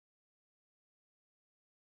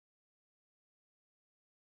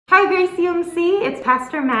Hi GUMC, it's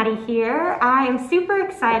Pastor Maddie here. I am super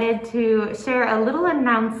excited to share a little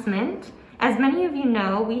announcement. As many of you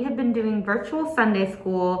know, we have been doing virtual Sunday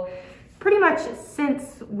school pretty much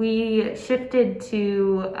since we shifted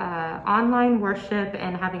to online worship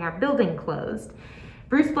and having our building closed.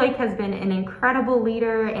 Bruce Blake has been an incredible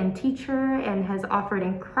leader and teacher and has offered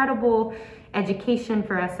incredible education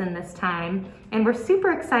for us in this time. And we're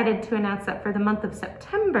super excited to announce that for the month of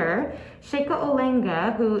September, Sheka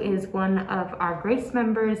Olenga, who is one of our Grace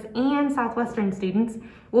members and Southwestern students,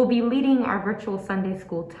 will be leading our virtual Sunday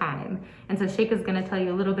school time. And so Sheka's gonna tell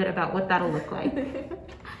you a little bit about what that'll look like.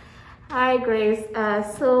 Hi Grace.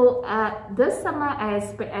 This summer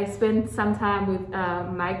I spent some time with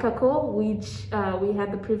Micah Cole, which we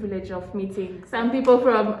had the privilege of meeting some people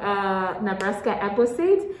from Nebraska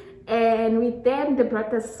Appleseed, and with them they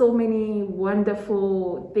brought us so many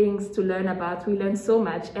wonderful things to learn about. We learned so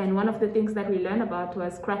much, and one of the things that we learned about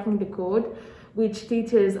was Cracking the Code, which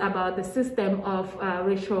teaches about the system of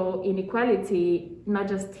racial inequality, not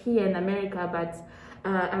just here in America, but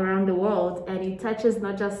around the world. And it touches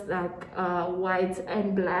not just like white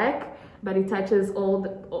and black, but it touches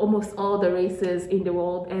almost all the races in the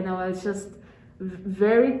world. And I was just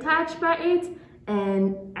very touched by it,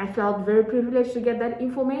 and I felt very privileged to get that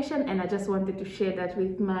information, and I just wanted to share that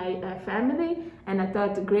with my family, and I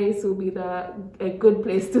thought Grace would be a good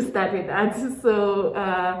place to start with that. So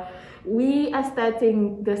we are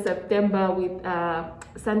starting the September with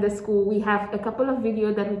Sunday school. We have a couple of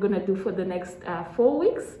videos that we're gonna do for the next 4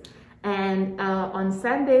 weeks, and on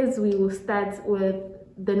Sundays we will start with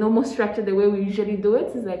the normal structure. The way we usually do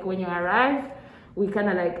it is like when you arrive, we kind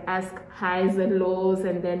of like ask highs and lows,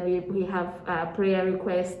 and then we have prayer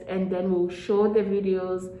requests, and then we'll show the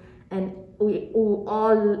videos, and we will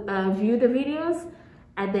all view the videos.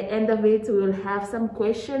 At the end of it, we will have some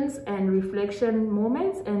questions and reflection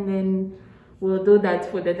moments, and then we'll do that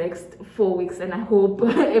for the next 4 weeks. And I hope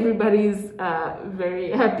everybody's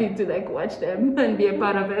very happy to like watch them and be a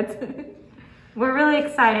part of it. We're really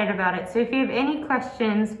excited about it. So if you have any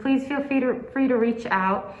questions, please feel free to reach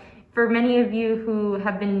out. For many of you who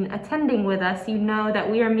have been attending with us, you know that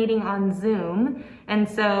we are meeting on Zoom, and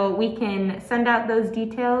so we can send out those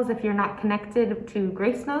details if you're not connected to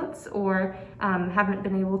Grace Notes or haven't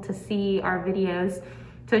been able to see our videos.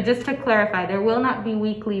 So just to clarify, there will not be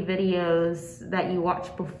weekly videos that you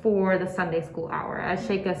watch before the Sunday school hour. As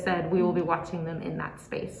Sheka said, we will be watching them in that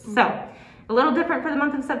space. So a little different for the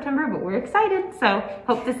month of September, but we're excited, so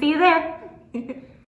hope to see you there.